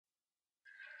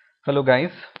Hello guys,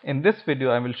 in this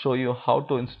video I will show you how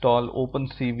to install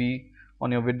OpenCV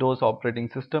on your Windows operating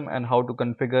system and how to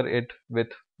configure it with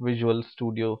Visual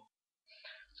Studio.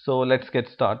 So let's get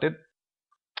started.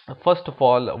 First of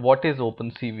all, what is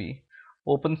OpenCV?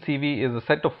 OpenCV is a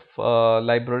set of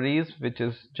libraries which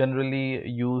is generally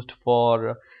used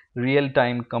for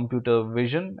real-time computer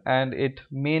vision, and it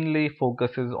mainly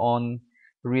focuses on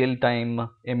real-time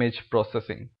image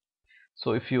processing.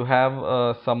 So if you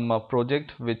have some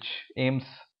project which aims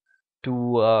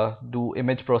to do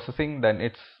image processing, then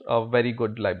it's a very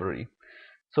good library.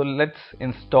 So let's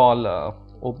install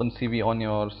OpenCV on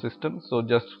your system. So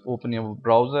just open your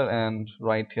browser and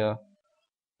write here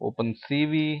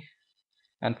OpenCV,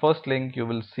 and first link you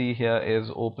will see here is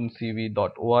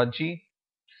opencv.org,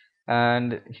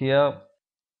 and here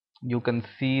you can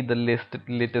see the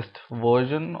latest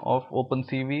version of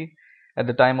OpenCV. At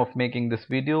the time of making this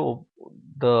video,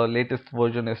 the latest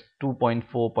version is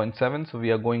 2.4.7, so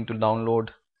we are going to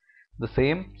download the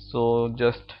same. So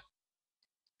just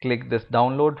click this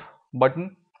download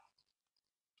button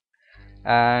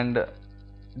and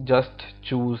just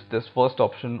choose this first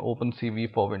option,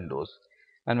 OpenCV for Windows,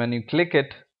 and when you click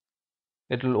it,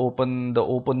 it will open the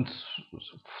open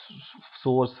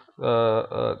source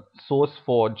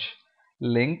SourceForge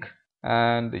link,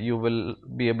 and you will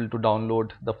be able to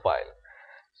download the file.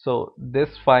 So this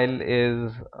file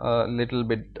is a little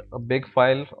bit a big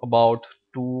file, about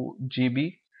 2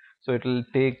 GB, so it will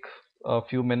take a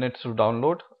few minutes to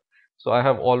download. So I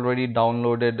have already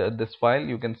downloaded this file,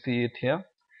 you can see it here,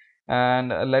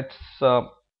 and let's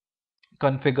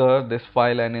configure this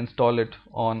file and install it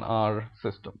on our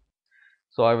system.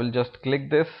 So I will just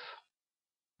click this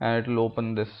and it will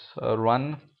open this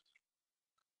run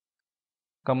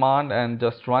command and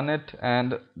just run it.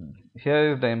 And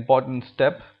here is the important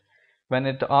step: when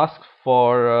it asks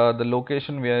for the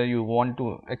location where you want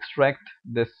to extract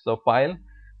this file,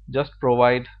 just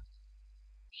provide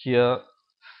here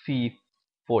C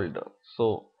folder.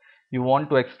 So you want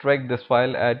to extract this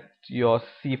file at your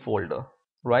C folder,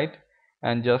 right?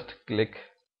 And just click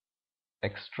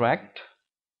extract,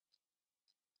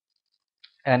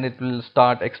 and it will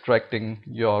start extracting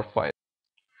your file.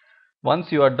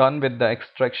 Once you are done with the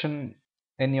extraction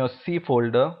in your C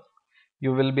folder,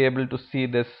 you will be able to see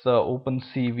this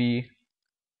OpenCV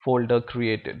folder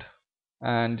created,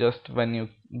 and just when you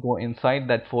go inside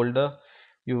that folder,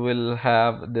 you will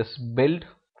have this build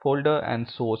folder and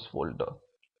source folder.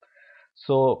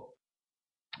 So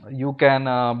you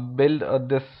can build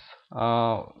this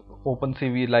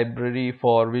OpenCV library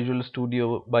for Visual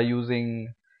Studio by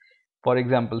using, for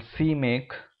example,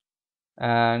 CMake,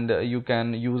 and you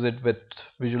can use it with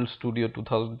Visual Studio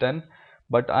 2010,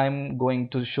 but I'm going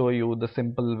to show you the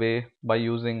simple way by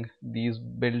using these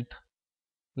built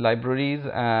libraries,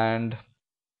 and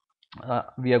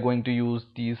we are going to use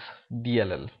these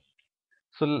DLL.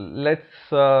 So let's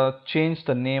change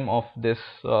the name of this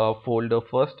folder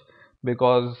first,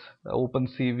 because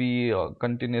OpenCV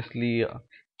continuously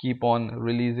keep on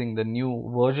releasing the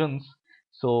new versions.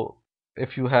 So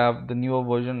if you have the newer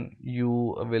version,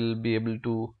 you will be able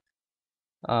to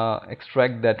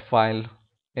extract that file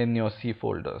in your C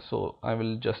folder. So I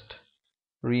will just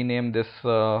rename this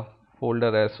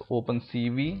folder as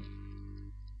OpenCV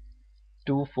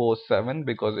 247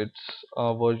 because it's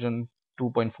version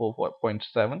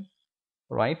 2.4.7.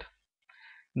 right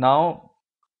now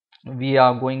we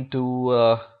are going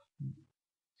to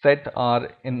set our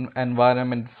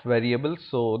environment variable,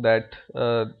 so that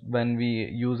when we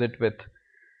use it with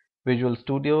Visual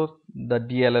Studio, the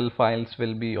DLL files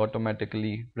will be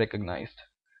automatically recognized.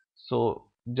 So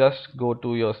just go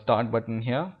to your start button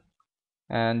here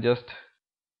and just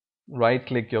right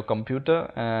click your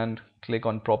computer and click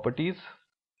on properties,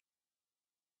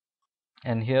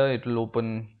 and here it will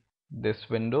open this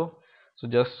window. So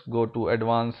just go to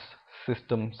advanced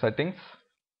system settings,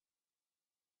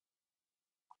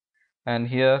 and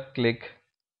here click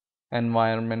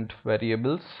environment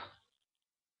variables,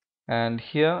 and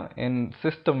here in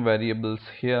system variables,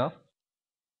 here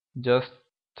just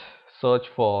search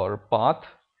for path,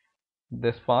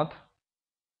 this path,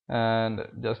 and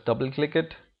just double click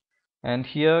it, and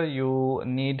here you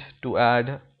need to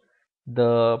add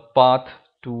the path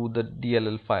to the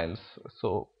DLL files.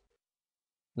 So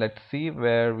let's see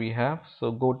where we have.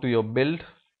 So go to your build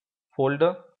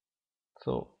folder.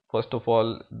 So first of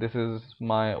all, this is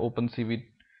my OpenCV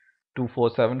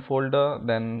 247 folder,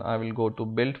 then I will go to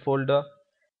build folder,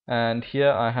 and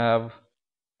here I have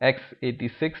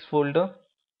x86 folder,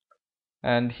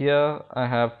 and here I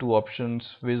have two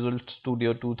options, Visual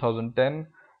Studio 2010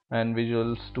 and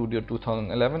Visual Studio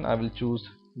 2011. I will choose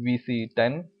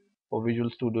VC10, for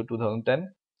Visual Studio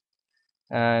 2010.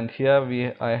 And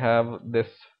here I have this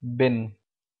bin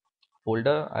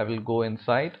folder. I will go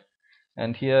inside,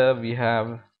 and here we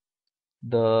have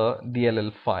the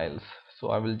DLL files. So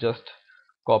I will just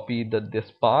copy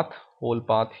this whole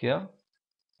path here,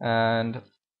 and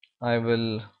I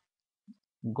will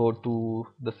go to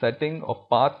the setting of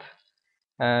path,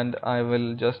 and I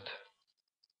will just,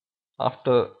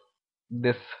 after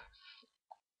this,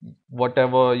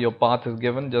 whatever your path is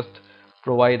given, just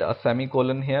provide a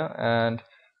semicolon here and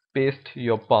paste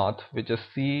your path, which is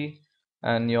C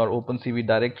and your OpenCV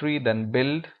directory, then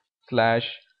build slash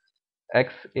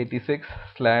x86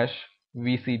 slash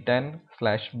vc10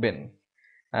 slash bin,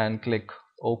 and click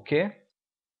OK,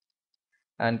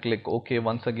 and click OK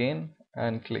once again,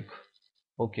 and click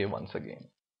OK once again.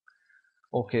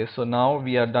 Okay, so now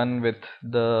we are done with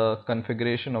the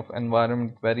configuration of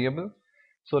environment variable.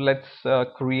 So let's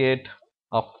create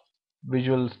a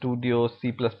Visual Studio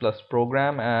C++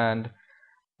 program, and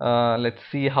let's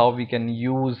see how we can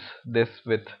use this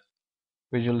with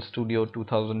Visual Studio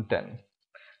 2010.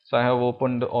 So I have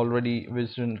opened already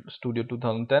Visual Studio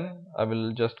 2010. I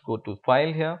will just go to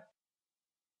File here,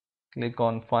 click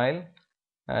on File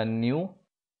and New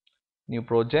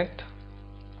Project,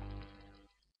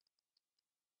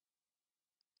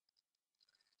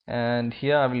 and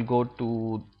here I will go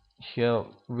to here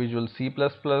Visual C++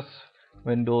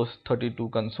 Windows 32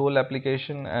 console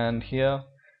application, and here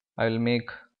I will make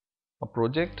a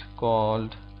project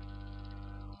called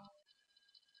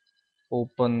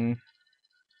OpenCV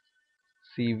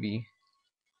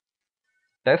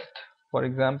test, for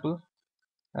example,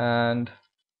 and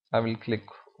I will click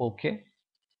OK,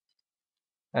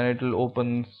 and it will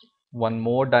open one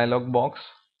more dialog box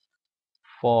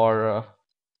for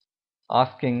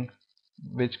asking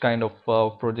which kind of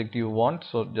project you want.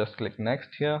 So just click next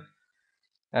here,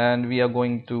 and we are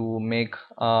going to make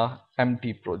a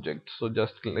empty project. So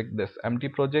just click this empty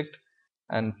project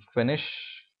and finish,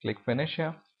 click finish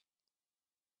here,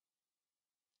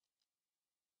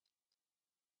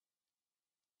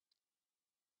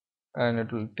 and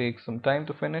it will take some time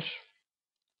to finish.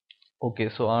 Okay,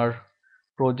 so our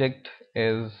project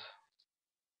is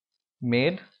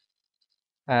made,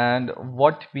 and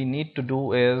what we need to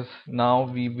do is, now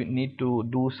we need to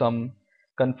do some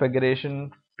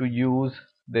configuration to use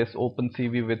this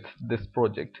OpenCV with this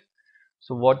project.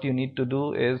 So what you need to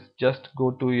do is just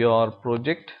go to your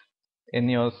project in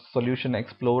your Solution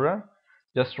Explorer,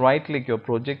 just right click your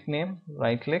project name,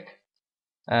 right click,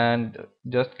 and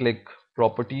just click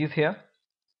properties here,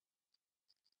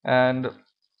 and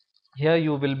here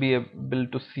you will be able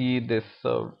to see this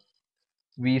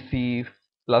VC++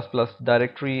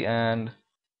 directory and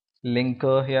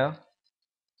linker here.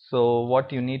 So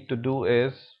what you need to do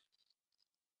is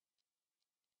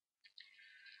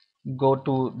go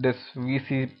to this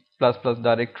VC++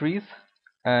 directories,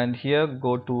 and here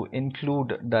go to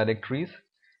include directories,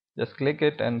 just click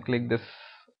it and click this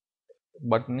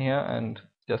button here and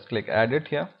just click add it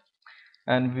here,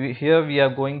 and here we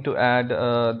are going to add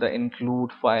the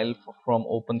include file from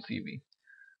OpenCV.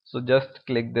 So just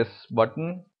click this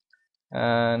button,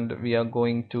 and we are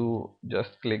going to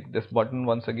just click this button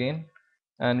once again,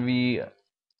 and we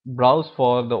browse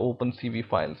for the OpenCV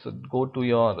file. So go to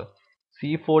your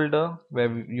C folder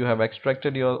where you have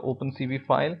extracted your OpenCV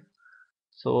file.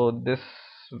 So this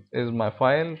is my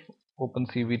file,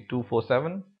 OpenCV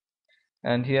 247,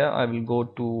 and here I will go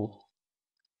to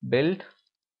build,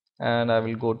 and I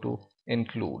will go to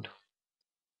include,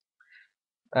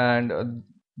 and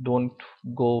don't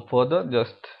go further,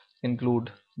 just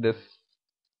include this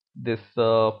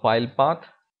file path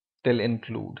till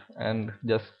include, and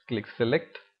just click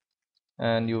select,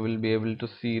 and you will be able to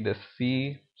see this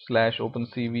C slash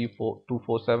OpenCV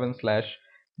 247 slash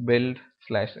build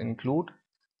slash include.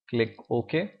 Click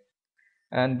OK,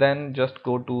 and then just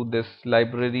go to this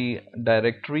library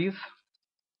directories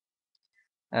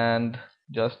and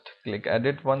just click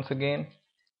edit once again,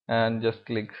 and just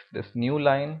click this new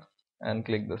line and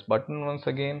click this button once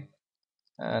again,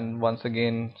 and once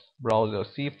again browse your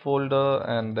C folder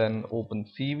and then open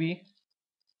CV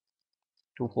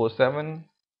 247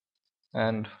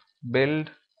 and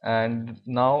build, and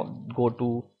now go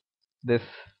to this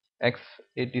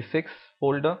x86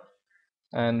 folder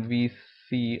and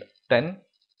vc10,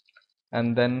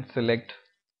 and then select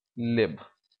lib.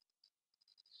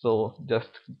 So just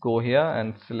go here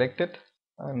and select it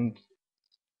and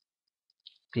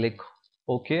click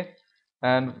OK,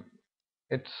 and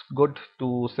it's good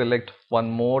to select one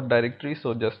more directory.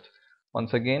 So just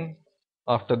once again,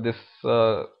 after this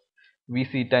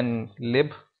vc10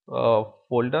 lib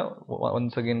folder,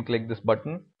 once again click this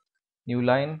button, new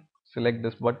line, select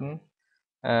this button,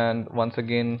 and once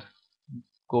again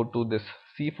go to this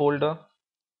C folder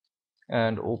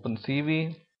and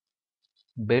OpenCV,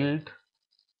 build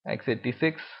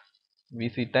x86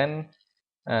 vc10,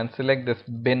 and select this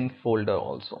bin folder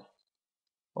also.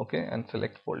 Okay, and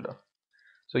select folder.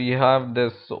 So you have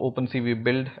this OpenCV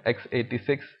build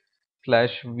x86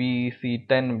 slash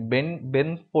vc10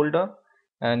 bin folder,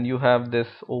 and you have this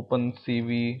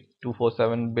OpenCV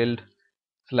 247 build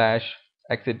slash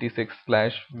x86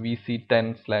 slash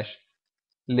vc10 slash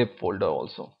lib folder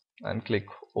also, and click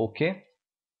OK.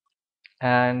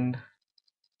 And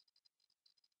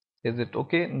is it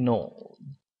okay? No,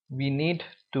 we need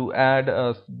to add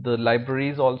the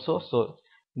libraries also. So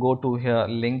go to here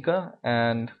linker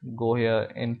and go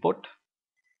here input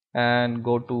and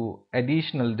go to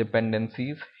additional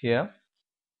dependencies here,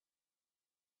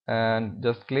 and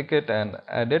just click it and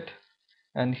add it.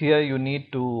 And here you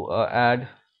need to add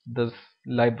this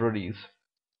libraries.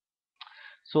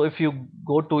 So if you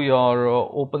go to your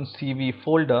OpenCV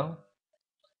folder,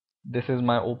 this is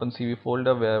my OpenCV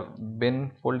folder where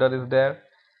bin folder is there,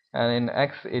 and in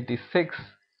x86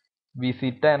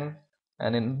 vc10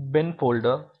 and in bin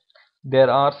folder there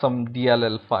are some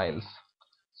DLL files.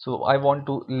 So I want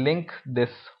to link this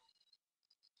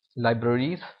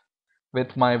libraries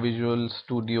with my Visual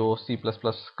Studio C++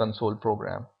 console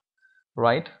program,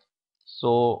 right?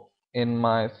 So in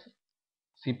my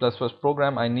C++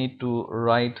 program I need to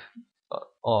write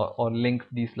or link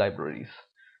these libraries.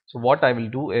 So what I will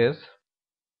do is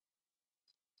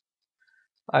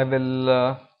I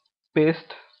will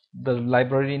paste the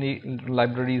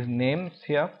libraries names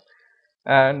here,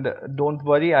 and don't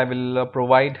worry, I will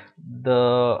provide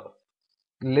the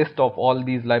list of all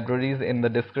these libraries in the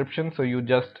description. So you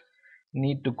just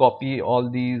need to copy all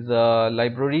these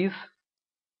libraries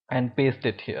and paste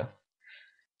it here.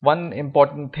 One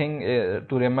important thing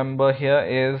to remember here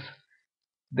is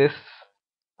this.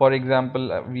 For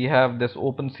example, we have this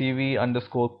OpenCV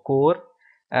underscore core,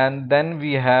 and then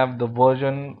we have the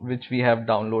version which we have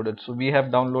downloaded. So we have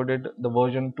downloaded the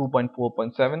version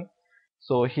 2.4.7.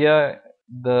 so here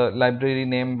the library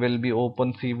name will be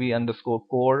OpenCV underscore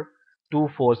core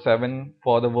 247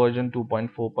 for the version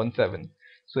 2.4.7.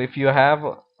 so if you have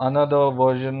another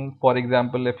version, for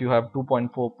example if you have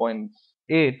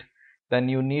 2.4.8, then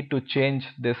you need to change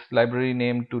this library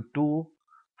name to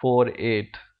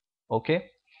 248. Okay,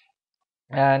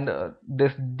 and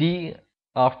this D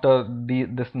after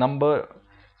this number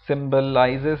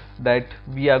symbolizes that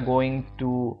we are going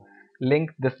to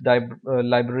link this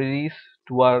libraries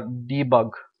to our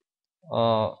debug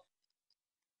uh,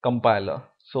 compiler.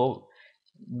 So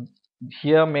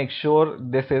here make sure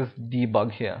this is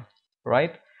debug here,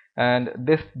 right? And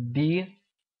this D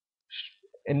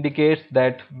indicates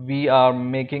that we are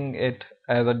making it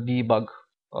as a debug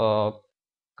uh,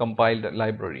 compiled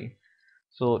library.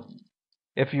 So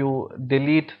if you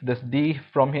delete this D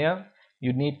from here,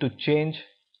 you need to change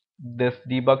this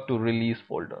debug to release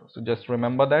folder. So just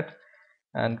remember that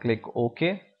and click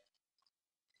OK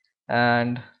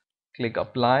and click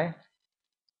apply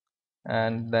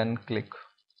and then click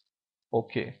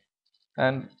OK.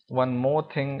 And one more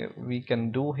thing we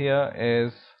can do here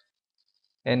is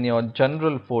in your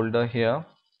general folder here,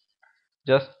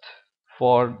 just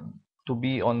for to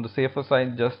be on the safer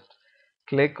side, just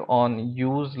click on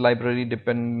use library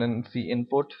dependency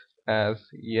input as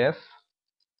yes,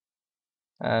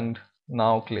 and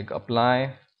now click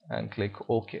apply and click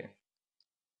OK.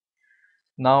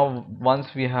 Now once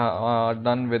we are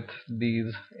done with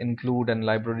these include and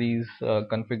libraries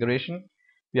configuration,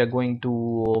 we are going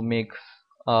to make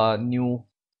a new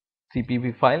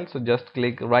CPP file. So just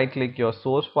right click your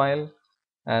source file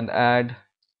and add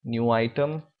new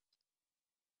item,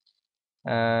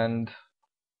 and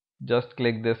just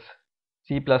click this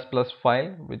C++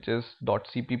 file which is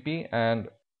 .cpp, and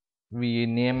we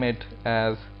name it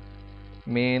as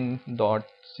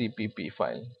main.cpp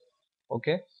file.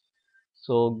 Okay,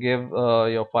 so give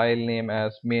your file name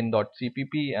as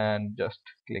main.cpp and just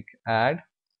click add,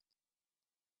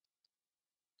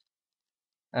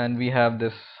 and we have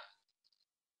this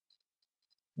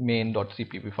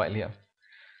main.cpp file here.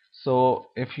 So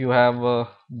if you have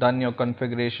done your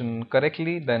configuration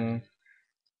correctly, then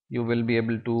you will be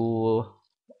able to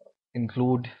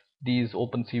include these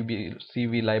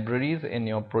OpenCV libraries in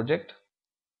your project.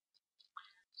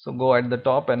 So go at the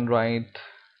top and write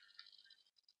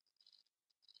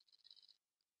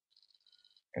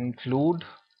include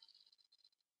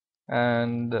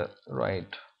and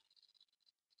write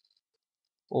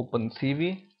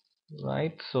OpenCV,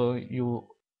 right? So you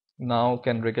now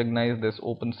can recognize this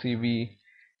OpenCV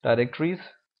directories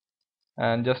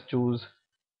and just choose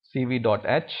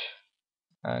cv.h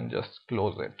and just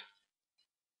close it.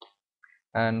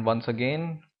 And once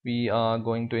again we are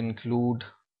going to include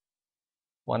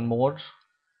one more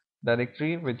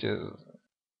directory, which is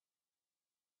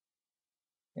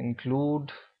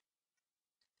include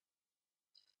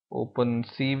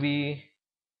OpenCV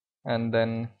and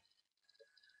then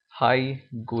hi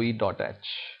GUI.h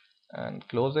and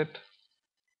close it.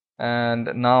 And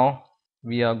now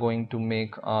we are going to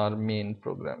make our main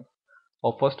program.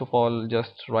 Or first of all,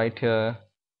 just write here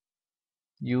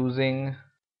using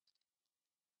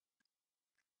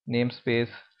namespace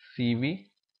CV,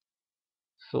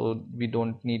 so we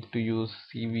don't need to use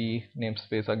CV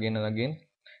namespace again and again,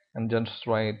 and just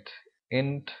write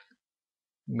int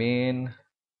main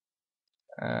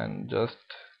and just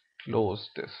close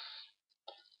this.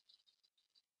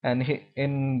 And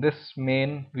in this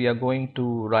main we are going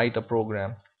to write a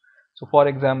program. So for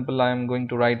example, I am going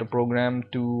to write a program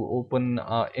to open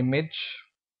an image,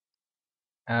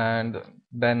 and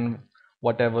then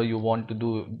whatever you want to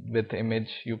do with image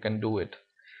you can do it.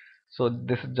 So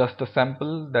this is just a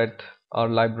sample that our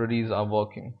libraries are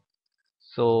working.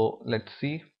 So let's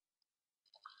see.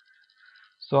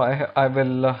 So I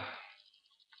will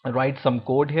write some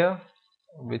code here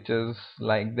which is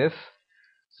like this.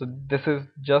 So this is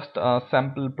just a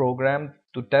sample program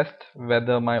to test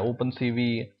whether my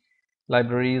OpenCV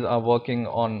libraries are working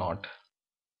or not.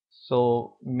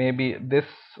 So maybe this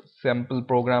sample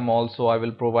program also I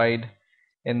will provide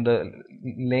in the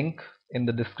link in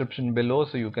the description below,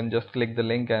 so you can just click the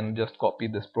link and just copy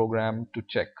this program to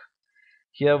check.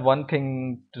 Here one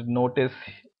thing to notice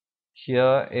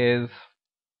here is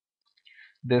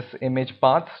this image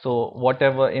path. So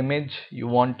whatever image you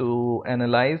want to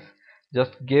analyze,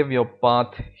 just give your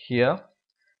path here,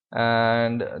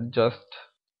 and just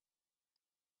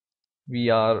we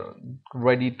are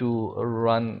ready to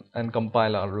run and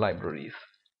compile our libraries.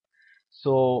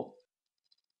 So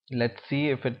let's see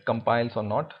if it compiles or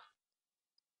not.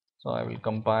 So I will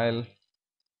compile,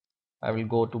 I will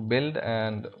go to build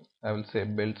and I will say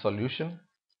build solution,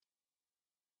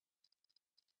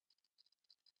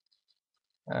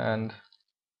 and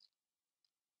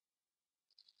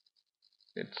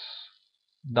it's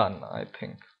done, I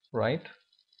think, right?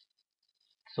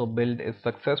 So build is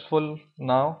successful.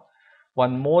 Now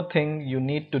one more thing you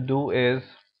need to do is,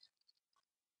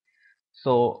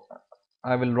 so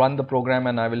I will run the program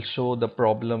and I will show the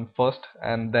problem first,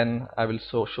 and then I will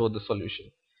show the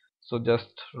solution. So just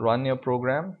run your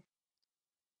program,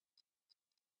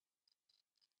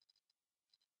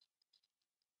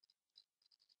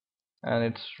 and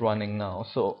it's running now.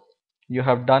 So you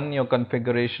have done your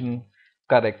configuration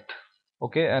correct.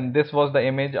 Okay, and this was the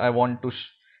image I want to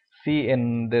see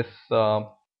in this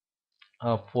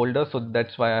folder, so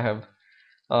that's why I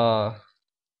have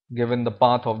given the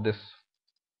path of this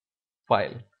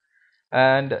file.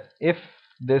 And if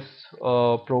this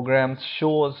program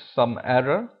shows some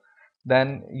error,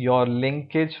 then your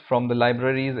linkage from the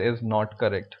libraries is not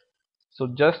correct. So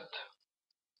just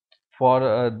for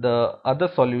the other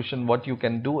solution, what you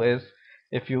can do is,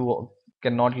 if you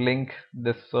cannot link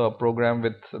this program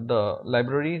with the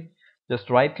library, just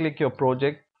right click your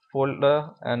project folder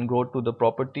and go to the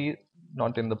property,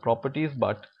 not in the properties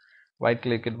but right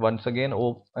click it once again,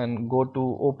 and go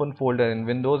to open folder in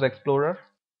Windows Explorer,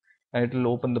 and it will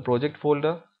open the project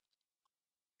folder,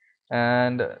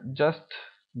 and just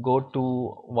go to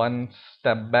one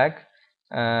step back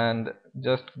and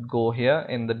just go here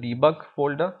in the debug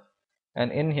folder,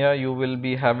 and in here you will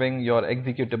be having your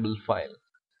executable file.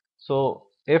 So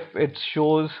if it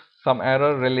shows some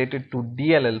error related to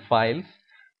DLL files,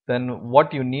 then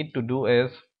what you need to do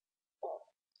is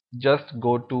just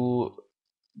go to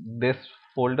this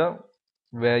folder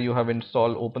where you have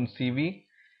installed OpenCV,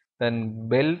 then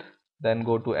build, then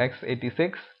go to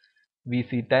x86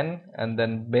 vc10 and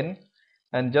then bin,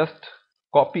 and just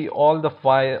copy all the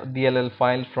DLL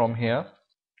files from here,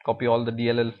 copy all the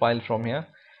DLL files from here,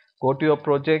 go to your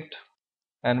project,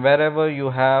 and wherever you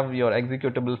have your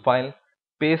executable file,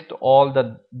 paste all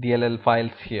the DLL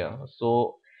files here.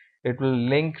 So it will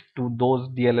link to those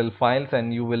DLL files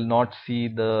and you will not see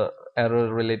the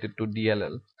error related to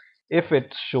DLL if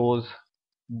it shows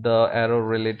the error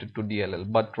related to DLL.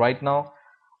 But right now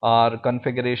our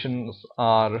configurations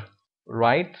are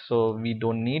right, so we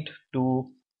don't need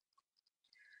to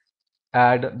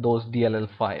add those DLL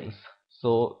files.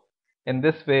 So in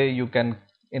this way you can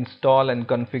install and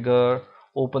configure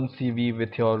OpenCV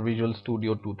with your Visual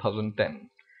Studio 2010.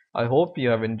 I hope you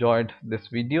have enjoyed this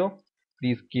video.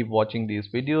 Please keep watching these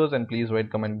videos and please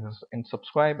rate, comment and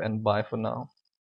subscribe, and bye for now.